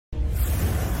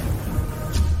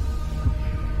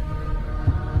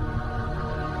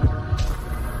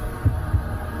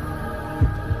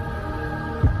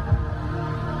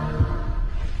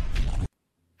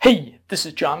This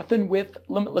is Jonathan with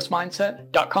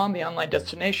LimitlessMindset.com, the online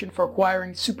destination for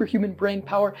acquiring superhuman brain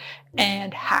power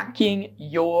and hacking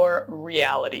your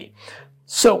reality.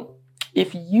 So,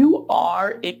 if you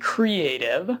are a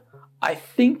creative, I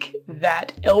think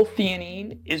that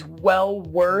L-Theanine is well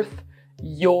worth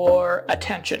your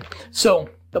attention. So,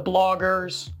 the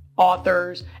bloggers,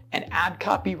 authors, and ad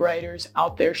copywriters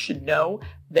out there should know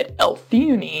that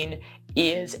L-Theanine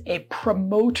is a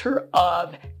promoter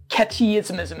of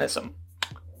catechismism.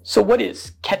 So what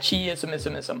is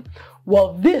catechismism?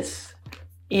 Well, this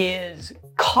is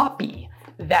copy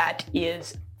that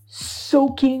is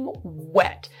soaking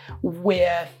wet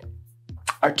with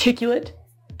articulate,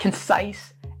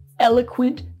 concise,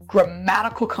 eloquent,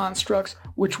 grammatical constructs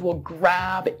which will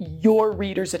grab your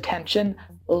reader's attention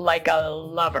like a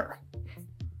lover.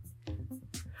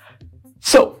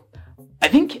 So, I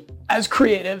think as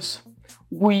creatives,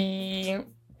 we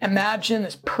imagine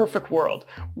this perfect world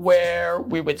where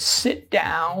we would sit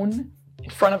down in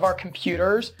front of our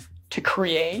computers to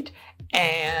create,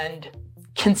 and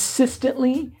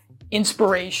consistently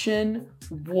inspiration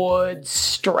would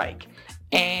strike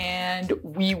and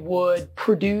we would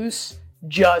produce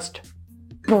just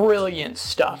brilliant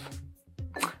stuff.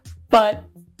 But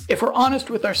if we're honest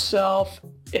with ourselves,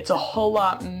 it's a whole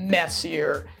lot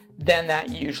messier than that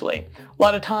usually. A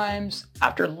lot of times,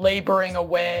 after laboring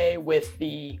away with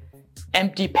the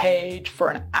empty page for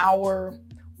an hour,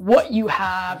 what you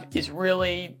have is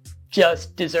really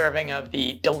just deserving of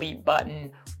the delete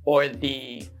button or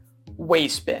the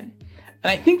waste bin.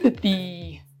 And I think that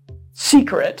the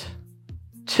secret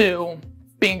to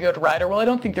being a good writer, well, I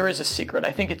don't think there is a secret.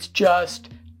 I think it's just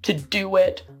to do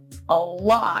it a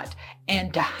lot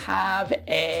and to have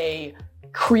a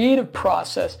creative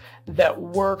process that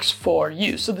works for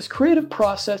you. So this creative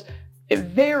process, it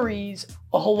varies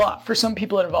a whole lot. For some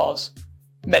people, it involves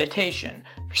meditation.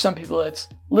 For some people, it's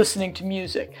listening to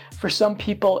music. For some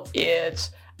people,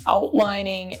 it's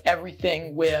outlining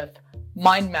everything with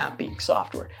mind mapping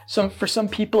software. So for some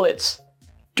people, it's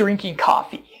drinking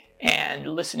coffee and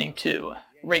listening to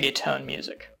reggaeton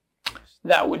music.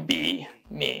 That would be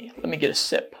me. Let me get a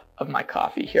sip of my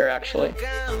coffee here, actually.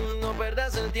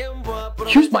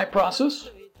 Here's my process.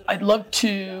 I'd love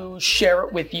to share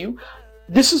it with you.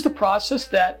 This is the process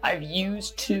that I've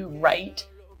used to write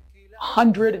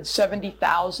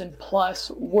 170,000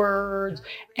 plus words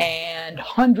and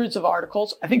hundreds of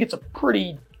articles. I think it's a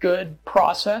pretty good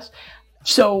process,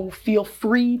 so feel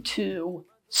free to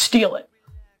steal it.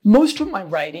 Most of my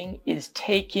writing is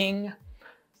taking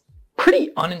pretty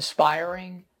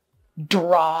uninspiring,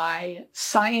 dry,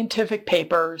 scientific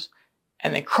papers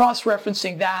and then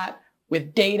cross-referencing that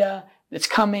with data that's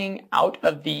coming out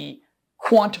of the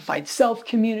quantified self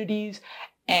communities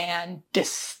and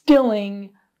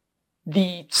distilling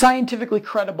the scientifically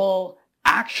credible,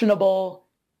 actionable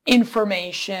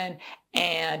information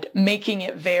and making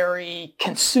it very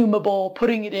consumable,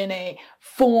 putting it in a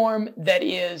form that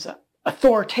is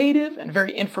authoritative and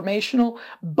very informational,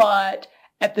 but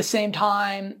at the same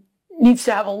time needs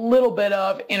to have a little bit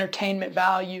of entertainment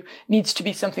value, needs to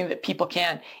be something that people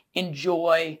can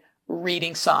enjoy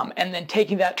reading some, and then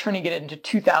taking that, turning it into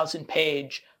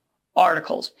 2,000-page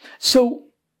articles. So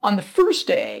on the first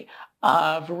day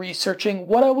of researching,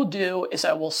 what I will do is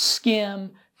I will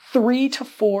skim 3 to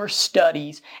 4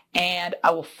 studies, and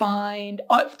I will find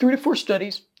 3 to 4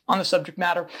 studies on the subject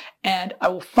matter, and I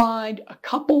will find a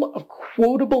couple of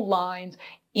quotable lines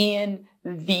in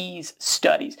these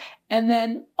studies. And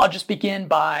then I'll just begin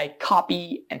by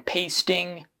copy and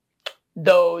pasting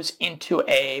those into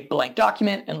a blank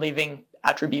document and leaving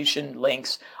attribution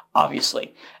links,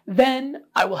 obviously. Then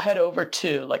I will head over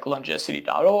to like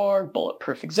longevity.org,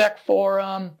 Bulletproof Exec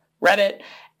Forum, Reddit,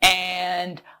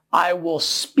 and I will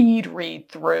speed read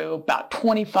through about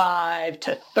 25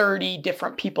 to 30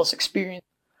 different people's experience.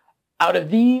 Out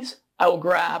of these, I will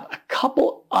grab a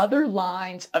couple other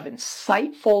lines of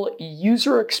insightful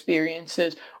user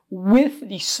experiences with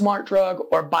the smart drug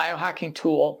or biohacking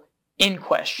tool in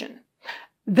question.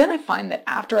 Then I find that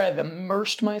after I've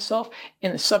immersed myself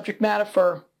in the subject matter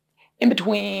for in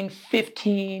between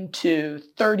 15 to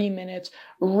 30 minutes,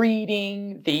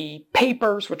 reading the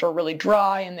papers, which are really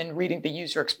dry, and then reading the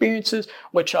user experiences,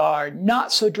 which are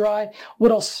not so dry,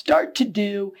 what I'll start to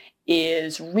do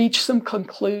is reach some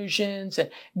conclusions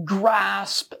and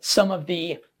grasp some of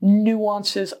the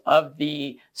nuances of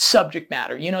the subject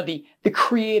matter. You know, the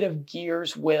creative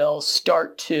gears will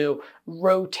start to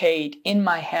rotate in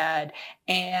my head,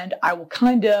 and I will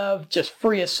kind of just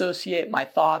free associate my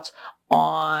thoughts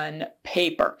on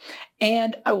paper.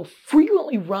 And I will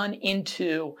frequently run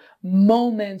into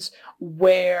moments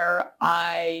where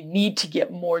I need to get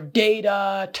more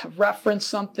data to reference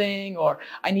something, or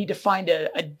I need to find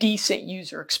a decent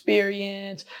user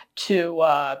experience to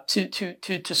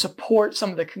support some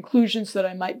of the conclusions that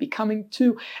I might be coming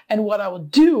to. And what I will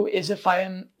do is, if I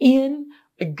am in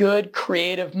a good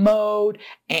creative mode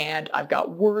and I've got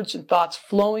words and thoughts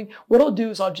flowing, what I'll do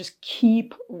is I'll just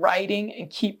keep writing and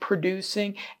keep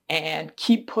producing and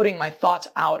keep putting my thoughts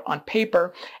out on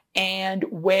paper. And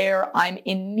where I'm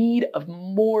in need of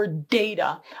more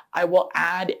data, I will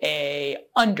add a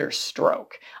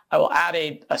understroke. I will add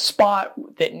a spot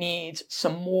that needs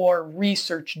some more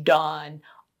research done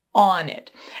on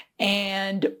it.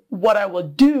 And what I will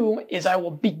do is I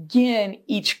will begin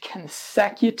each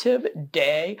consecutive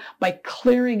day by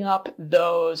clearing up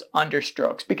those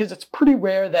understrokes, because it's pretty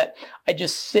rare that I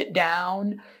just sit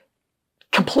down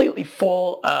completely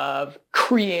full of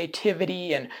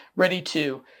creativity and ready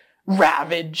to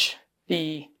ravage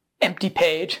the empty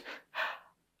page.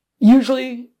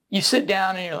 Usually you sit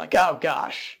down and you're like, oh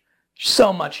gosh,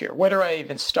 so much here. Where do I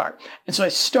even start? And so I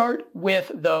start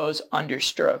with those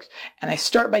understrokes. And I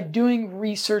start by doing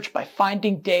research, by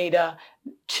finding data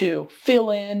to fill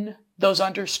in those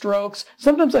understrokes.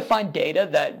 Sometimes I find data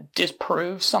that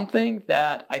disproves something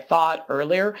that I thought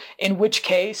earlier, in which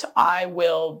case I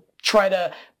will try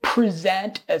to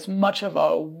present as much of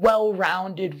a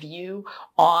well-rounded view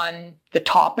on the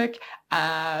topic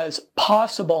as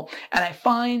possible. And I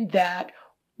find that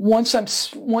once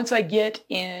I get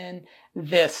in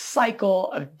this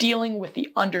cycle of dealing with the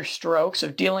understrokes,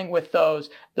 of dealing with those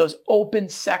open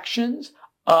sections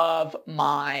of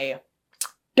my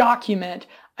document,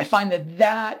 I find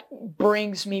that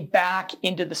brings me back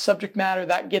into the subject matter.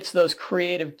 That gets those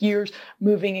creative gears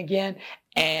moving again.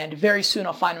 And very soon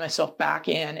I'll find myself back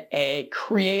in a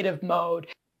creative mode.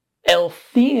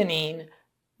 L-Theanine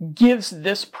gives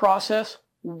this process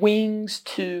wings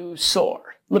to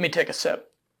soar. Let me take a sip.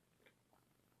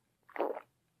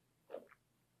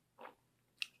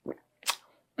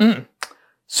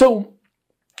 So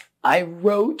I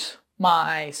wrote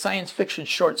my science fiction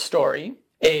short story,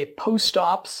 A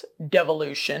Post-Ops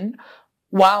Devolution,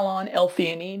 while on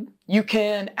L-Theanine. You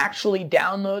can actually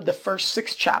download the first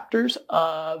 6 chapters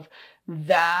of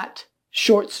that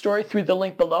short story through the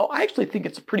link below. I actually think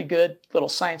it's a pretty good little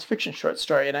science fiction short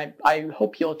story, and I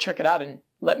hope you'll check it out and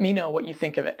let me know what you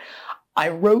think of it. I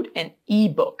wrote an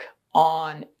ebook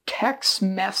on text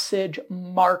message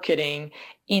marketing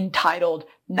entitled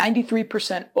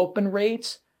 93% Open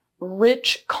Rates,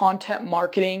 Rich Content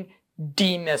Marketing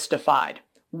Demystified,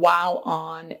 while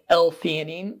on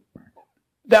L-Theanine.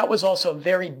 That was also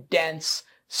very dense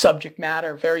subject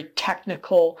matter, very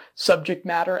technical subject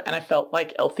matter, and I felt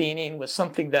like L-Theanine was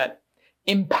something that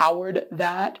empowered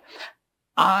that.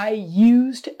 I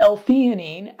used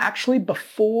L-Theanine actually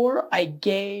before I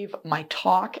gave my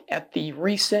talk at the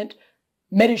recent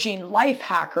Medellin Life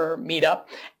Hacker meetup,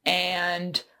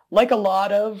 and like a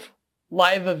lot of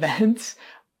live events,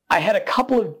 I had a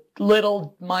couple of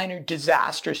little minor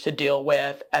disasters to deal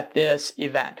with at this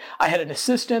event. I had an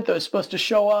assistant that was supposed to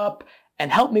show up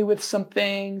and help me with some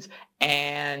things,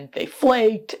 and they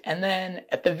flaked. And then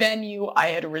at the venue, I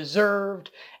had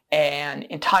reserved an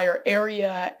entire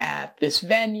area at this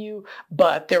venue,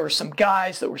 but there were some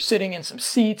guys that were sitting in some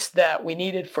seats that we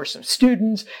needed for some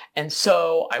students. And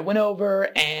so I went over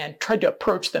and tried to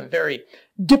approach them very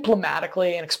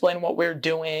diplomatically and explain what we're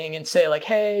doing and say like,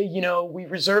 hey, we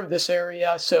reserved this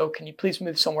area, so can you please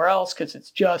move somewhere else because it's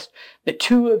just the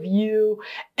 2 of you.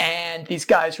 And these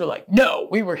guys were like, no,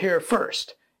 we were here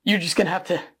first. You're just going to have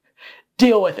to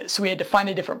deal with it. So we had to find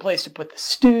a different place to put the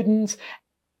students.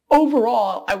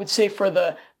 Overall, I would say for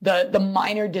the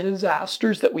minor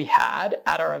disasters that we had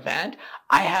at our event,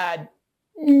 I had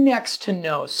next to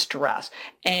no stress,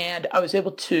 and I was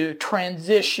able to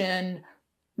transition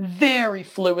very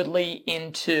fluidly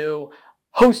into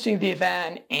hosting the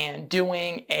event and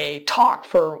doing a talk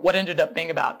for what ended up being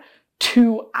about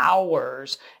 2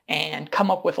 hours, and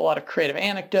come up with a lot of creative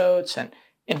anecdotes and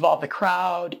involve the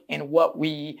crowd in what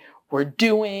we were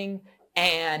doing.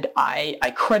 And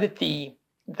I credit the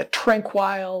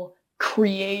tranquil,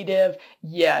 creative,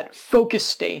 yet focused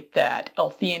state that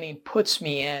L-Theanine puts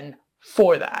me in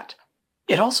for that.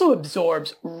 It also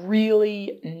absorbs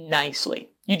really nicely.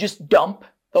 You just dump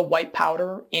the white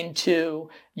powder into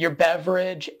your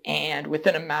beverage, and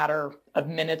within a matter of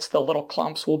minutes, the little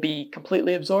clumps will be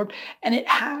completely absorbed. And it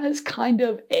has kind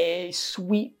of a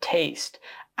sweet taste,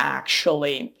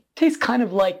 actually. It tastes kind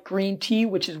of like green tea,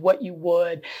 which is what you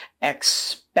would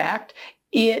expect.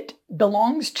 It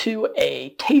belongs to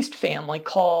a taste family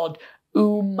called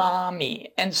umami.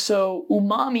 And so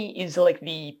umami is like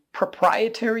the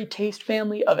proprietary taste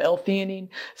family of L-theanine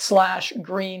 /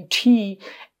 green tea.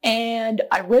 And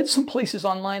I read some places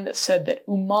online that said that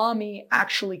umami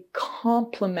actually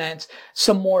complements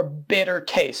some more bitter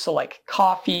tastes. So like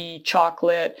coffee,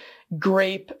 chocolate,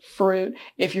 grapefruit.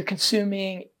 If you're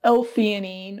consuming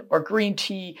L-theanine or green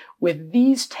tea with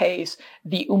these tastes,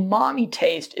 the umami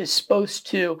taste is supposed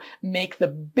to make the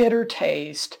bitter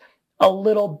taste a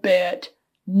little bit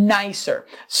nicer.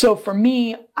 So for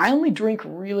me, I only drink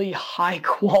really high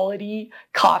quality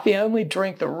coffee. I only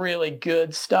drink the really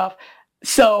good stuff.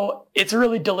 So it's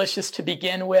really delicious to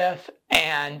begin with,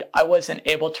 and I wasn't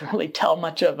able to really tell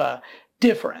much of a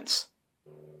difference.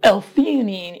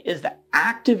 L-theanine is the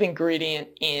active ingredient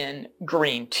in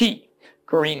green tea.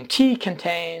 Green tea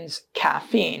contains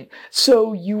caffeine,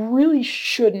 so you really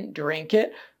shouldn't drink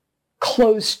it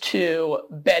close to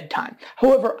bedtime.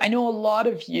 However, I know a lot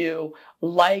of you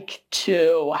like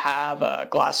to have a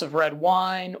glass of red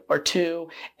wine or two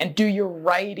and do your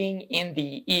writing in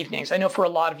the evenings. I know for a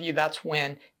lot of you, that's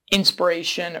when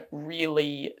inspiration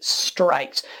really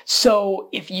strikes. So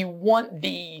if you want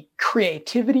the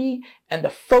creativity and the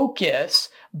focus,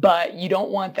 but you don't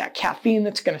want that caffeine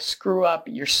that's going to screw up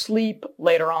your sleep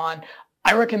later on,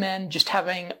 I recommend just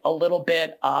having a little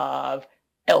bit of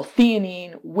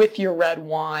L-theanine with your red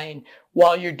wine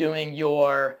while you're doing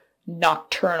your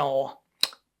nocturnal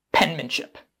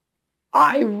penmanship.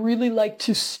 I really like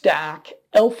to stack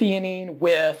L-theanine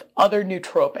with other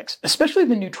nootropics, especially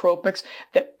the nootropics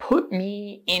that put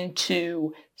me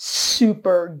into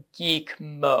super geek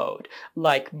mode,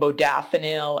 like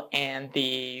modafinil and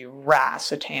the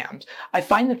racetams. I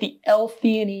find that the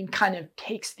L-theanine kind of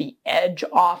takes the edge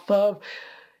off of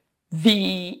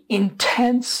the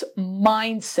intense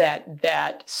mindset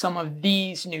that some of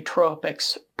these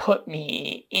nootropics put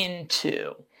me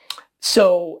into.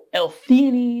 So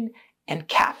L-theanine and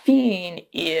caffeine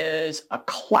is a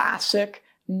classic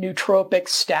nootropic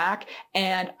stack,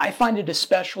 and I find it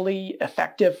especially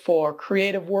effective for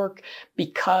creative work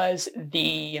because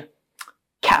the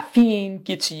caffeine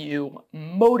gets you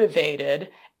motivated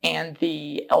and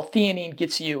the L-theanine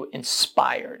gets you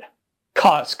inspired.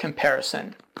 Cost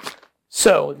comparison.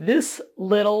 So this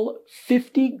little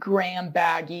 50-gram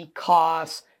baggie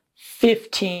costs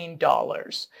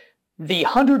 $15. The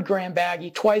 100-gram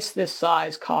baggie, twice this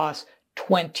size, costs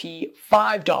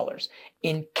 $25.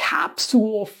 In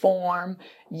capsule form,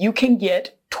 you can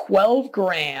get 12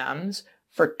 grams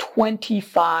for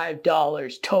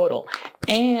 $25 total.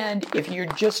 And if you're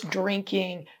just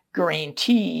drinking green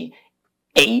tea,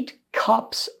 8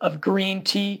 cups of green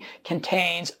tea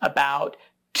contains about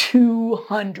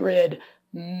 200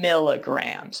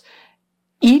 milligrams.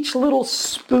 Each little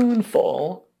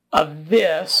spoonful of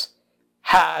this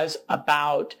has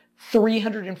about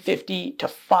 350 to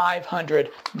 500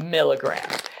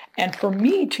 milligrams. And for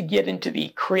me to get into the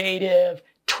creative,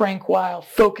 tranquil,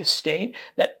 focused state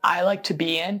that I like to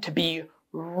be in to be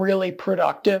really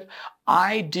productive,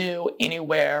 I do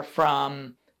anywhere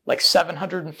from like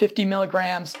 750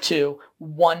 milligrams to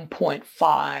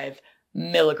 1.5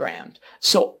 milligrams.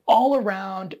 So all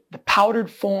around, the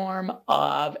powdered form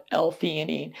of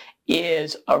L-theanine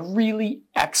is a really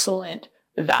excellent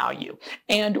value.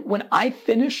 And when I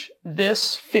finish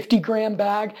this 50-gram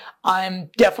bag, I'm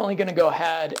definitely going to go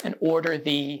ahead and order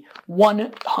the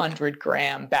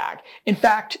 100-gram bag. In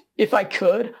fact, if I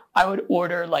could, I would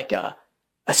order like a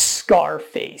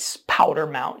Scarface powder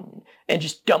mountain and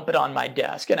just dump it on my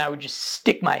desk, and I would just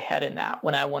stick my head in that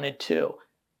when I wanted to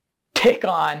take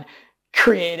on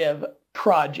creative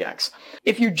projects.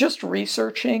 If you're just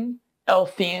researching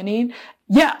L-theanine,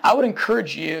 yeah, I would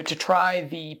encourage you to try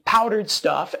the powdered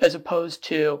stuff as opposed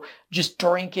to just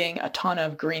drinking a ton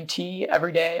of green tea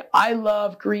every day. I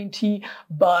love green tea,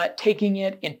 but taking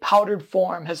it in powdered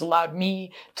form has allowed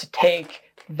me to take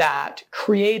that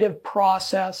creative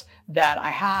process that I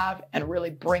have and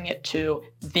really bring it to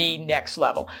the next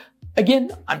level.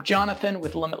 Again, I'm Jonathan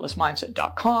with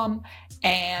limitlessmindset.com,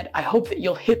 and I hope that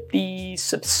you'll hit the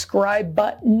subscribe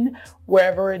button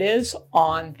wherever it is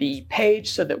on the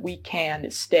page so that we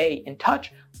can stay in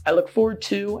touch. I look forward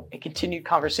to a continued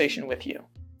conversation with you.